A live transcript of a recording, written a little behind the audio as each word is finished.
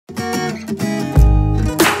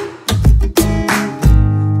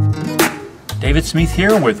David Smith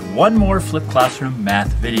here with one more Flip Classroom math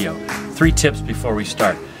video. 3 tips before we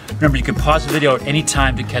start. Remember, you can pause the video at any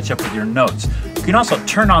time to catch up with your notes. You can also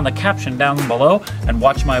turn on the caption down below and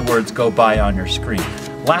watch my words go by on your screen.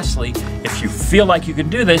 Lastly, if you feel like you can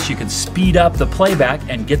do this, you can speed up the playback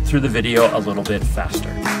and get through the video a little bit faster.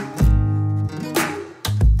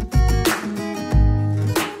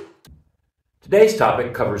 Today's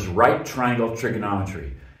topic covers right triangle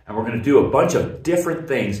trigonometry, and we're going to do a bunch of different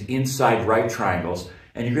things inside right triangles,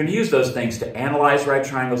 and you're going to use those things to analyze right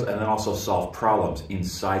triangles and then also solve problems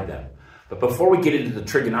inside them. But before we get into the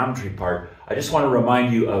trigonometry part, I just want to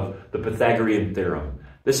remind you of the Pythagorean theorem.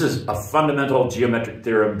 This is a fundamental geometric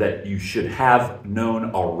theorem that you should have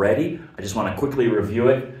known already. I just want to quickly review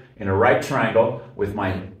it. In a right triangle with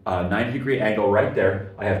my 90-degree angle right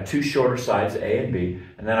there, I have 2 shorter sides, A and B,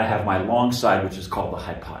 and then I have my long side, which is called the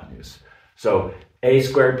hypotenuse. So A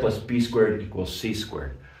squared plus B squared equals C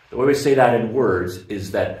squared. The way we say that in words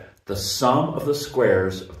is that the sum of the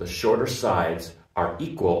squares of the shorter sides are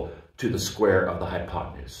equal to the square of the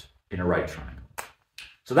hypotenuse in a right triangle.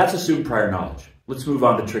 So that's assumed prior knowledge. Let's move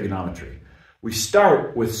on to trigonometry. We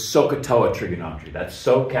start with SOH CAH TOA trigonometry. That's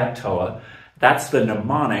SOH CAH TOA. That's the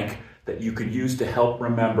mnemonic that you could use to help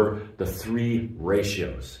remember the 3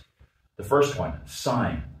 ratios. The first one,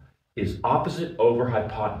 sine, is opposite over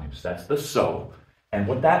hypotenuse. That's the SOH. And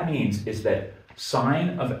what that means is that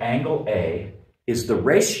sine of angle A is the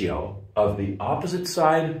ratio of the opposite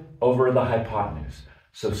side over the hypotenuse.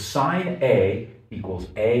 So sine A equals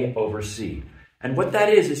A over C. And what that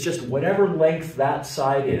is just whatever length that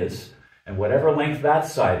side is, and whatever length that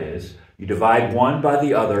side is, you divide one by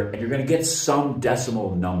the other, and you're going to get some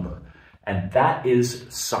decimal number. And that is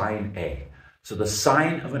sine A. So the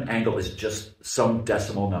sine of an angle is just some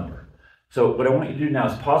decimal number. So what I want you to do now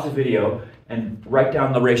is pause the video and write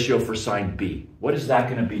down the ratio for sine B. What is that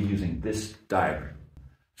going to be using this diagram?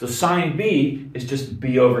 So sine B is just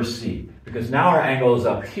B over C, because now our angle is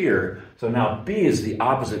up here, so now B is the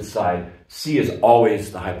opposite side, C is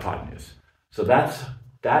always the hypotenuse. So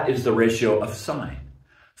that is the ratio of sine.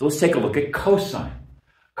 So let's take a look at cosine.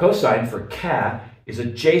 Cosine for CAH is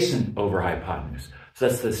adjacent over hypotenuse. So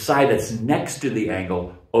that's the side that's next to the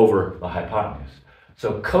angle over the hypotenuse.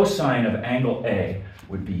 So cosine of angle A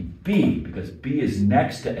would be B, because B is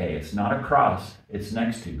next to A. It's not across, it's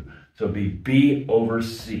next to. So it'd be B over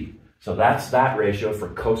C. So that's that ratio for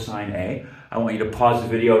cosine A. I want you to pause the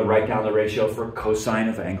video and write down the ratio for cosine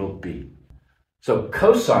of angle B. So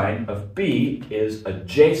cosine of B is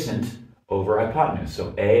adjacent over hypotenuse,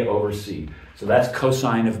 so A over C. So that's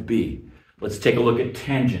cosine of B. Let's take a look at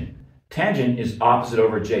tangent. Tangent is opposite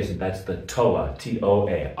over adjacent. That's the TOA,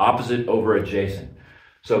 T-O-A, opposite over adjacent.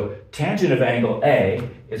 So tangent of angle A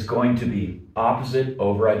is going to be opposite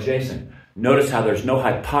over adjacent. Notice how there's no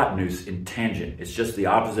hypotenuse in tangent. It's just the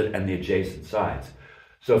opposite and the adjacent sides.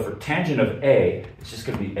 So for tangent of A, it's just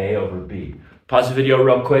going to be A over B. Pause the video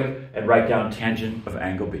real quick and write down tangent of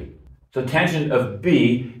angle B. So tangent of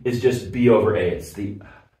B is just B over A. It's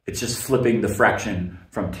just flipping the fraction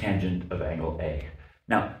from tangent of angle A.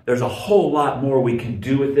 Now, there's a whole lot more we can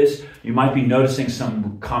do with this. You might be noticing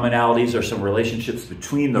some commonalities or some relationships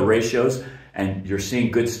between the ratios, and you're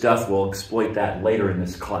seeing good stuff. We'll exploit that later in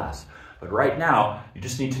this class. But right now, you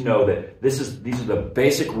just need to know that these are the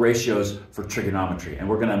basic ratios for trigonometry, and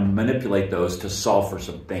we're going to manipulate those to solve for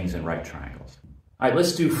some things in right triangles. All right,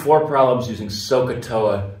 let's do 4 problems using SOH CAH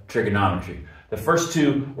TOA trigonometry. The first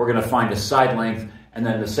 2, we're going to find a side length, and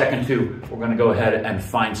then the second 2, we're going to go ahead and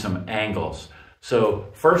find some angles. So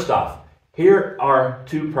first off, here are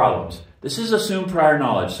 2 problems. This is assumed prior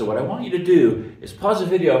knowledge, so what I want you to do is pause the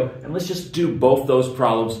video and let's just do both those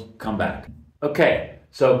problems, come back. Okay,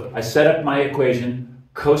 so I set up my equation.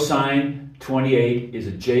 Cosine 28 is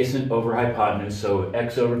adjacent over hypotenuse, so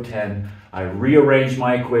x over 10. I rearrange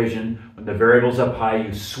my equation. When the variable's up high,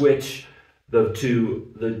 you switch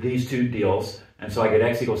these 2 deals, and so I get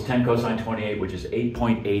x equals 10 cosine 28, which is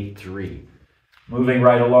 8.83. Moving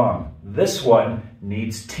right along, this one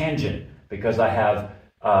needs tangent, because I have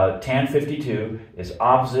tan 52 is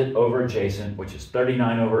opposite over adjacent, which is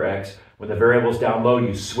 39 over x. When the variable's down low,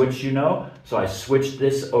 you switch, so I switch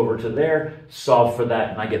this over to there, solve for that,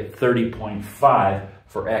 and I get 30.5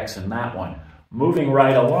 for x in that one. Moving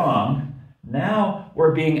right along, now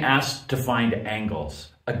we're being asked to find angles.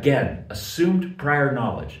 Again, assumed prior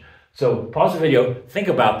knowledge. So pause the video, think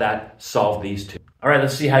about that, solve these 2. All right,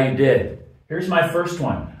 let's see how you did. Here's my first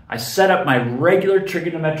one. I set up my regular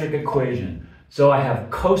trigonometric equation. So I have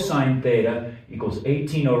cosine theta equals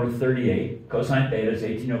 18 over 38. Cosine theta is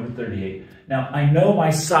 18 over 38. Now, I know my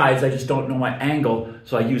sides, I just don't know my angle,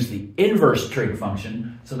 so I use the inverse trig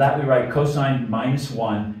function. So that we write cosine minus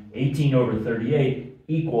 1, 18 over 38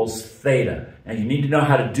 equals theta. Now, you need to know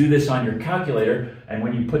how to do this on your calculator, and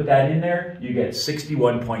when you put that in there, you get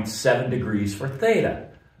 61.7 degrees for theta.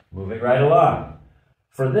 Moving right along.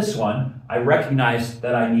 For this one, I recognize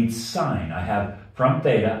that I need sine. I have from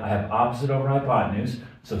theta, I have opposite over hypotenuse,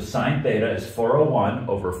 so sine theta is 401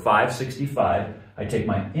 over 565. I take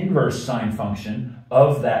my inverse sine function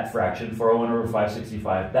of that fraction, 401 over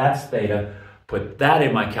 565, that's theta, put that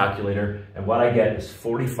in my calculator, and what I get is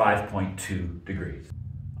 45.2 degrees.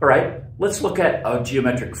 All right, let's look at a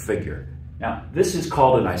geometric figure. Now, this is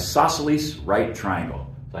called an isosceles right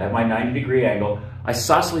triangle. So I have my 90-degree angle.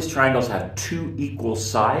 Isosceles triangles have two equal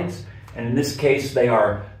sides, and in this case, they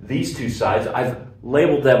are these two sides. I've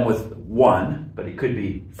labeled them with 1, but it could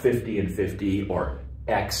be 50 and 50 or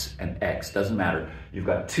x and x, doesn't matter. You've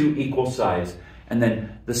got two equal sides, and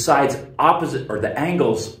then the sides opposite, or the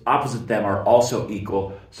angles opposite them are also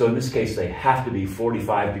equal. So in this case, they have to be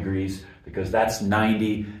 45 degrees because that's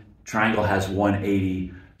 90. Triangle has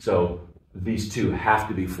 180, so these two have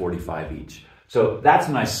to be 45 each. So that's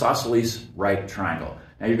an isosceles right triangle.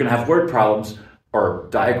 Now you're going to have word problems or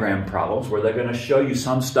diagram problems where they're going to show you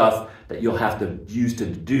some stuff that you'll have to use to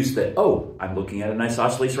deduce that, oh, I'm looking at an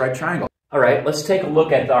isosceles right triangle. All right, let's take a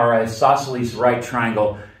look at our isosceles right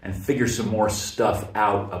triangle and figure some more stuff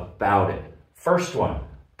out about it. First one,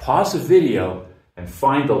 pause the video and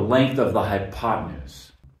find the length of the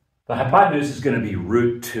hypotenuse. The hypotenuse is going to be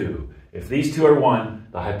root 2. If these two are 1,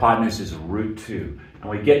 the hypotenuse is root 2. And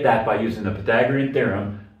we get that by using the Pythagorean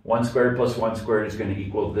theorem. 1 squared plus 1 squared is going to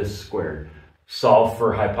equal this squared. Solve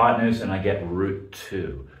for hypotenuse and I get root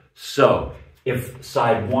 2. So if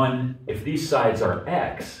these sides are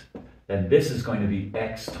x, then this is going to be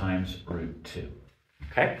x times root 2.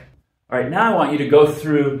 Okay? All right, now I want you to go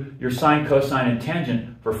through your sine, cosine, and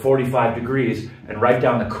tangent for 45 degrees and write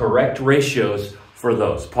down the correct ratios for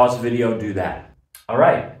those. Pause the video and do that. All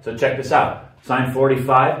right, so check this out. Sine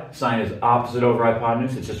 45, sine is opposite over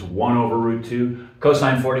hypotenuse. It's just 1 over root 2.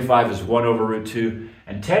 Cosine 45 is 1 over root 2.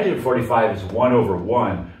 And tangent 45 is 1 over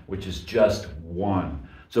 1, which is just 1.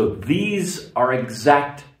 So these are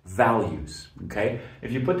exact values, okay?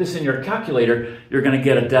 If you put this in your calculator, you're going to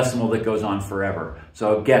get a decimal that goes on forever.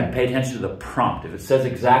 So again, pay attention to the prompt. If it says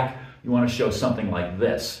exact, you want to show something like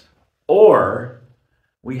this. Or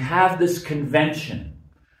we have this convention.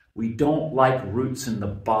 We don't like roots in the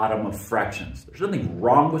bottom of fractions. There's nothing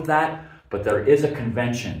wrong with that, but there is a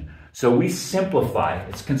convention. So we simplify.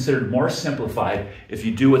 It's considered more simplified if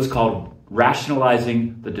you do what's called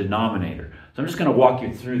rationalizing the denominator. So I'm just going to walk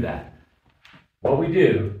you through that. What we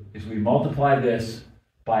do is we multiply this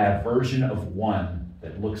by a version of 1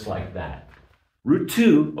 that looks like that. Root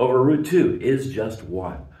 2 over root 2 is just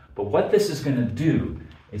 1. But what this is going to do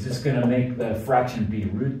is it's going to make the fraction be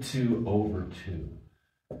root 2 over 2.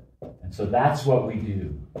 And so that's what we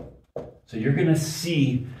do. So you're going to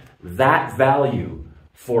see that value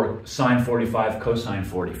for sine 45, cosine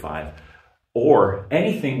 45, or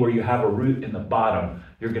anything where you have a root in the bottom,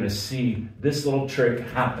 you're going to see this little trick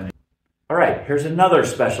happening. All right, here's another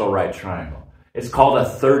special right triangle. It's called a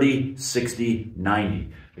 30, 60,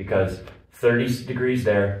 90 because 30 degrees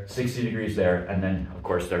there, 60 degrees there, and then, of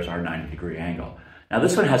course, there's our 90-degree angle. Now,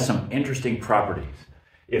 this one has some interesting properties.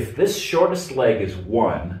 If this shortest leg is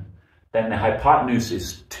 1, then the hypotenuse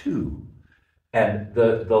is 2, and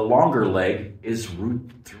the longer leg is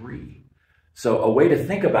root 3. So a way to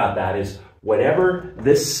think about that is whatever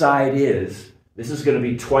this side is, this is going to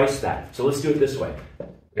be twice that. So let's do it this way.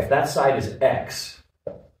 If that side is x,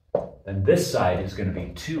 then this side is going to be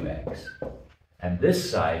 2x, and this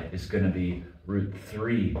side is going to be root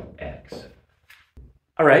 3x.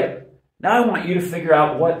 All right, now I want you to figure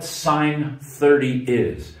out what sine 30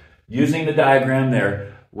 is. Using the diagram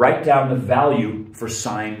there, write down the value for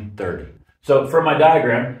sine 30. So for my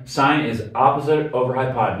diagram, sine is opposite over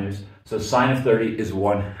hypotenuse, so sine of 30 is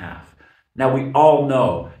 1/2. Now we all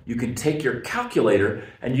know you can take your calculator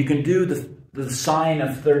and you can do the sine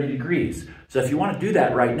of 30 degrees. So if you want to do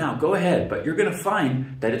that right now, go ahead, but you're going to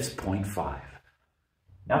find that it's 0.5.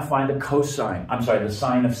 Now find the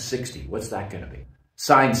sine of 60. What's that going to be?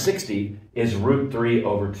 Sine 60 is root 3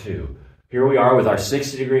 over 2. Here we are with our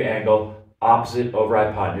 60-degree angle. Opposite over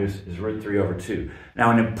hypotenuse is root 3 over 2.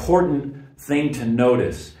 Now, an important thing to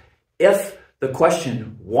notice, if the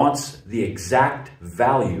question wants the exact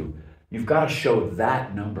value, you've got to show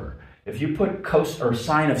that number. If you put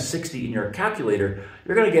sine of 60 in your calculator,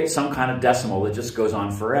 you're going to get some kind of decimal that just goes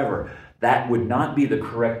on forever. that would not be the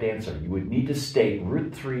correct answer. You would need to state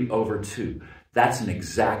root 3 over 2. That's an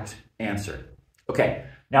exact answer. Okay,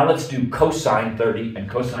 now let's do cosine 30 and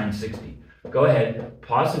cosine 60. Go ahead,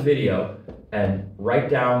 pause the video, and write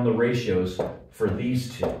down the ratios for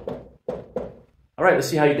these two. All right, let's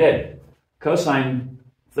see how you did. Cosine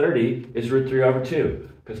 30 is root 3 over 2,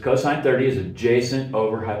 because cosine 30 is adjacent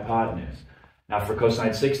over hypotenuse. Now for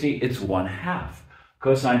cosine 60, it's 1/2.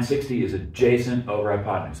 Cosine 60 is adjacent over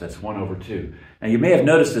hypotenuse. That's 1 over 2. Now you may have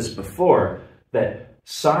noticed this before, that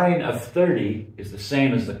sine of 30 is the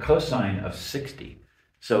same as the cosine of 60.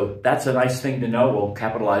 So that's a nice thing to know. We'll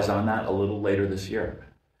capitalize on that a little later this year.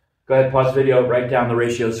 Go ahead, pause the video, write down the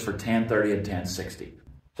ratios for tan 30 and tan 60.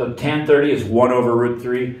 So tan 30 is 1 over root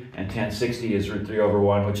 3, and tan 60 is root 3 over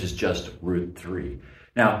 1, which is just root 3.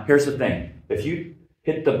 Now, here's the thing. If you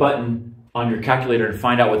hit the button on your calculator and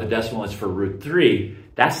find out what the decimal is for root 3,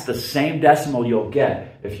 that's the same decimal you'll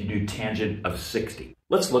get if you do tangent of 60.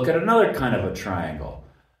 Let's look at another kind of a triangle.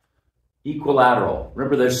 Equilateral.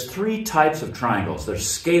 Remember, there's 3 types of triangles. There's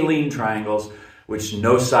scalene triangles, which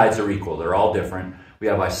no sides are equal. They're all different. We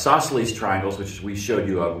have isosceles triangles, which we showed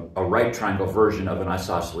you a right triangle version of an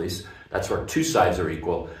isosceles. That's where 2 sides are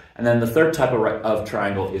equal. And then the third type of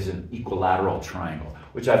triangle is an equilateral triangle,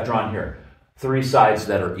 which I've drawn here. 3 sides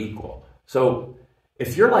that are equal. So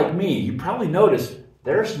if you're like me, you probably noticed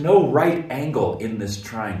there's no right angle in this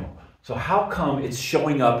triangle. So how come it's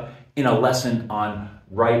showing up in a lesson on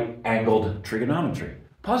right-angled trigonometry?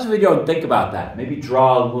 Pause the video and think about that. Maybe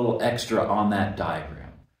draw a little extra on that diagram.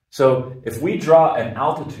 So if we draw an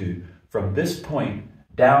altitude from this point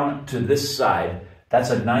down to this side, that's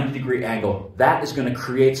a 90-degree angle. That is going to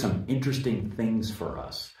create some interesting things for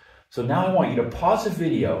us. So now I want you to pause the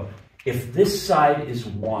video. If this side is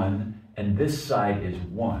 1 and this side is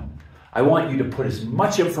 1, I want you to put as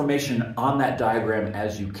much information on that diagram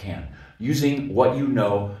as you can, using what you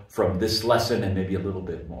know from this lesson and maybe a little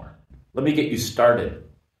bit more. Let me get you started.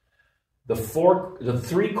 The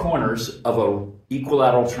 3 corners of an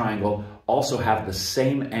equilateral triangle also have the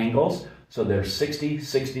same angles. So there's 60,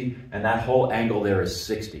 60, and that whole angle there is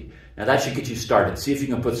 60. Now that should get you started. See if you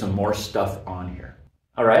can put some more stuff on here.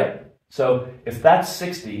 All right, so if that's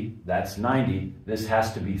 60, that's 90. This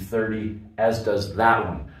has to be 30, as does that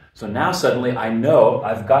one. So now suddenly I know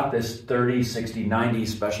I've got this 30, 60, 90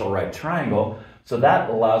 special right triangle. So that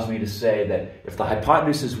allows me to say that if the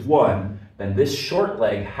hypotenuse is 1, then this short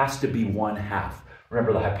leg has to be 1/2.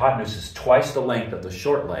 Remember, the hypotenuse is twice the length of the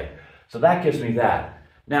short leg. So that gives me that.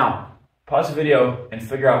 Now, pause the video and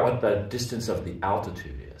figure out what the distance of the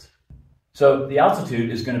altitude is. So the altitude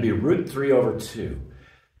is going to be root 3 over 2,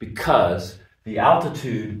 because the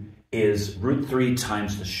altitude is root 3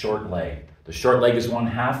 times the short leg. The short leg is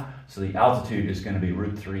 1/2, so the altitude is going to be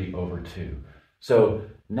root 3 over 2. So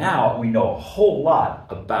now we know a whole lot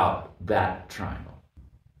about that triangle.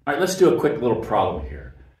 All right, let's do a quick little problem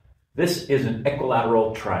here. This is an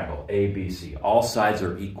equilateral triangle, ABC. All sides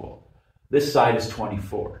are equal. This side is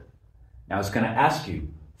 24. Now it's going to ask you,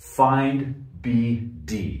 find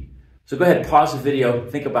BD. So go ahead, pause the video,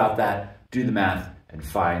 think about that, do the math, and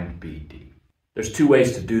find BD. There's 2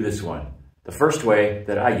 ways to do this one. The first way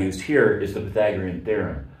that I used here is the Pythagorean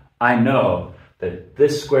theorem. I know that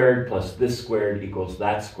this squared plus this squared equals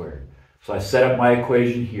that squared. So I set up my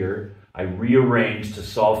equation here. I rearranged to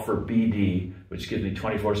solve for BD, which gives me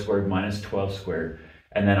 24 squared minus 12 squared.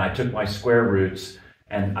 And then I took my square roots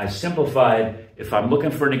and I simplified. If I'm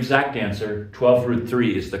looking for an exact answer, 12 root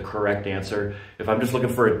 3 is the correct answer. If I'm just looking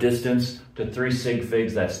for a distance to 3 sig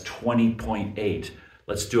figs, that's 20.8.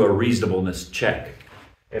 Let's do a reasonableness check.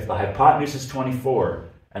 If the hypotenuse is 24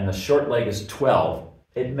 and the short leg is 12,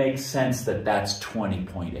 it makes sense that that's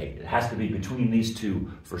 20.8. It has to be between these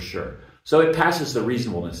two for sure. So it passes the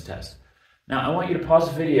reasonableness test. Now I want you to pause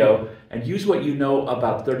the video and use what you know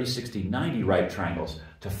about 30, 60, 90 right triangles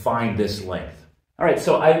to find this length. All right,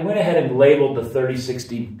 so I went ahead and labeled the 30,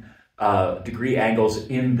 60 degree angles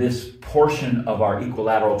in this portion of our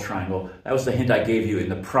equilateral triangle. That was the hint I gave you in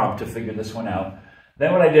the prompt to figure this one out.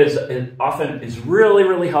 Then what I did is, it often is really,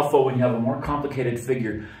 really helpful when you have a more complicated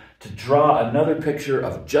figure to draw another picture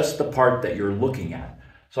of just the part that you're looking at.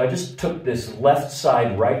 So I just took this left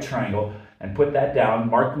side right triangle and put that down,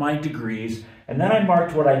 marked my degrees, and then I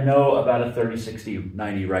marked what I know about a 30, 60,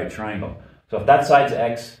 90 right triangle. So if that side's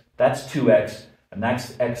x, that's 2x, and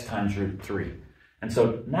that's x times root 3. And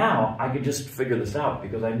so now I could just figure this out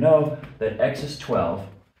because I know that x is 12,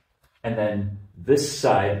 and then this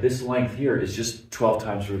side, this length here is just 12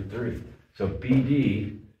 times root 3. So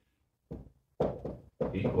BD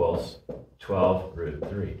equals 12 root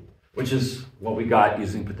 3, which is what we got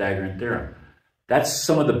using Pythagorean theorem. That's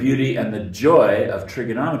some of the beauty and the joy of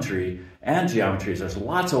trigonometry and geometry. There's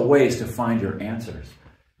lots of ways to find your answers.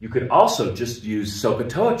 You could also just use SOH CAH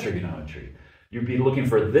TOA trigonometry. You'd be looking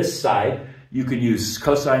for this side. You could use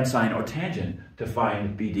cosine, sine, or tangent to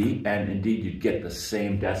find BD, and indeed you'd get the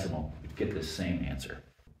same decimal. You'd get the same answer.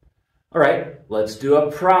 All right, let's do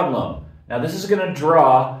a problem. Now this is going to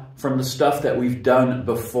draw from the stuff that we've done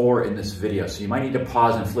before in this video, so you might need to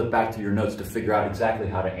pause and flip back to your notes to figure out exactly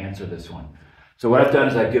how to answer this one. So what I've done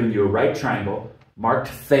is I've given you a right triangle, marked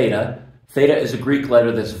theta. Theta is a Greek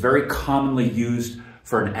letter that's very commonly used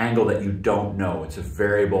for an angle that you don't know. It's a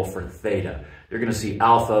variable for theta. You're going to see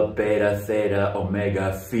alpha, beta, theta,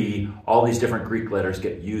 omega, phi. All these different Greek letters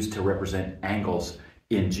get used to represent angles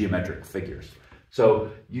in geometric figures. So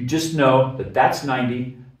you just know that that's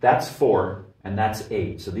 90, that's 4, and that's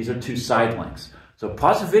 8. So these are two side lengths. So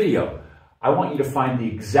pause the video. I want you to find the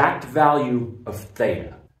exact value of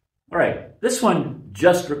theta. All right, this one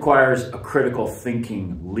just requires a critical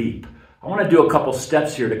thinking leap. I want to do a couple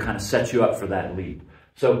steps here to kind of set you up for that leap.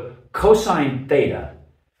 So cosine theta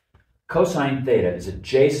is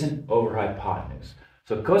adjacent over hypotenuse.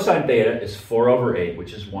 So cosine theta is 4 over 8,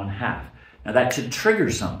 which is 1/2. Now that should trigger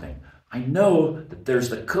something. I know that there's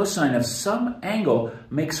the cosine of some angle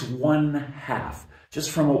makes 1/2, just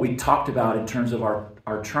from what we talked about in terms of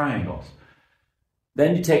our triangles.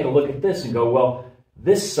 Then you take a look at this and go, well,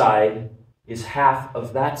 this side is half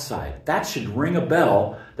of that side. That should ring a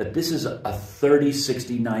bell that this is a 30,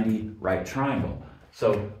 60, 90 right triangle.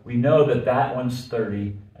 So we know that that one's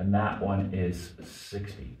 30 and that one is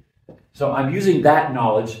 60. So I'm using that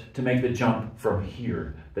knowledge to make the jump from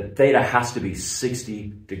here, that theta has to be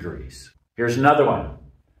 60 degrees. Here's another one.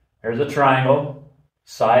 Here's a triangle,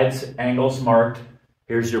 sides, angles marked.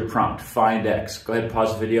 Here's your prompt, find x. Go ahead,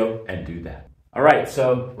 pause the video and do that. All right,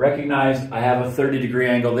 so recognize I have a 30-degree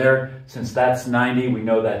angle there. Since that's 90, we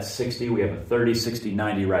know that's 60. We have a 30, 60,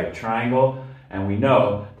 90 right triangle. And we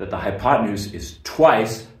know that the hypotenuse is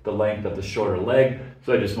twice the length of the shorter leg.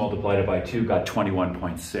 So I just multiplied it by 2, got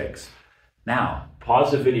 21.6. Now,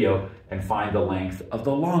 pause the video and find the length of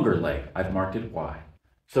the longer leg. I've marked it y.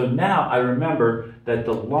 So now I remember that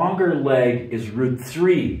the longer leg is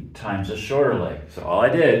 √3 times the shorter leg. So all I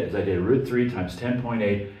did is I did √3 times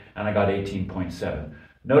 10.8, and I got 18.7.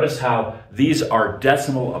 Notice how these are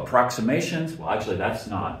decimal approximations. Well, actually that's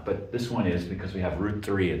not, but this one is because we have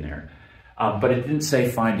 √3 in there. But it didn't say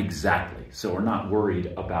find exactly, so we're not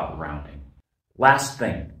worried about rounding. Last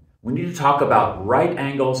thing, we need to talk about right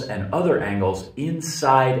angles and other angles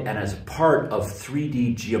inside and as part of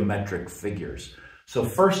 3D geometric figures. So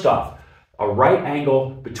first off, a right angle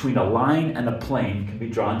between a line and a plane can be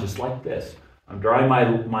drawn just like this. I'm drawing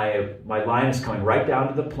my line is coming right down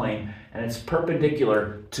to the plane, and it's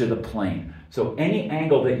perpendicular to the plane. So any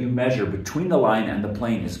angle that you measure between the line and the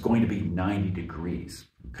plane is going to be 90 degrees,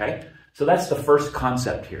 okay? So that's the first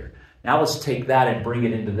concept here. Now let's take that and bring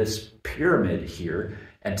it into this pyramid here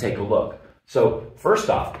and take a look. So first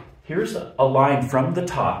off, here's a line from the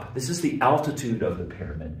top. This is the altitude of the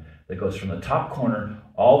pyramid that goes from the top corner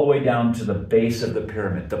all the way down to the base of the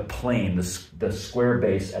pyramid, the plane, the square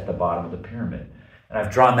base at the bottom of the pyramid. And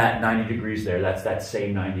I've drawn that 90 degrees there. That's that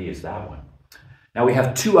same 90 as that one. Now we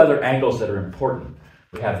have two other angles that are important.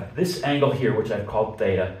 We have this angle here, which I've called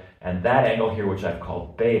theta, and that angle here, which I've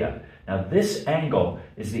called beta. Now this angle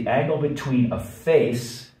is the angle between a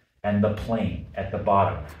face and the plane at the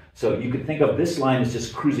bottom. So you could think of this line as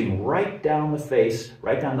just cruising right down the face,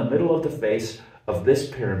 right down the middle of the face of this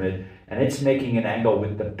pyramid, and it's making an angle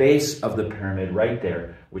with the base of the pyramid right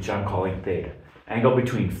there, which I'm calling theta. Angle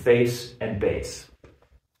between face and base.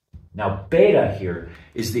 Now beta here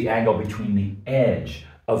is the angle between the edge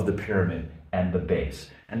of the pyramid and the base.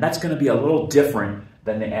 And that's going to be a little different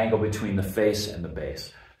than the angle between the face and the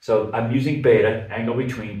base. So I'm using beta, angle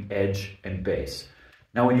between edge and base.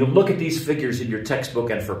 Now when you look at these figures in your textbook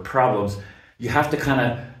and for problems, you have to kind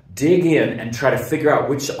of dig in and try to figure out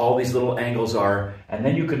which all these little angles are, and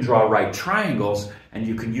then you can draw right triangles, and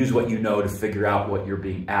you can use what you know to figure out what you're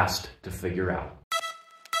being asked to figure out.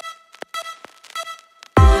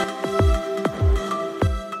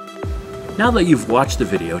 Now that you've watched the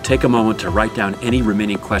video, take a moment to write down any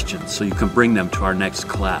remaining questions so you can bring them to our next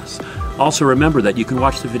class. Also remember that you can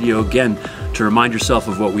watch the video again to remind yourself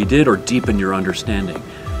of what we did or deepen your understanding.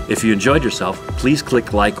 If you enjoyed yourself, please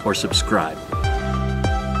click like or subscribe.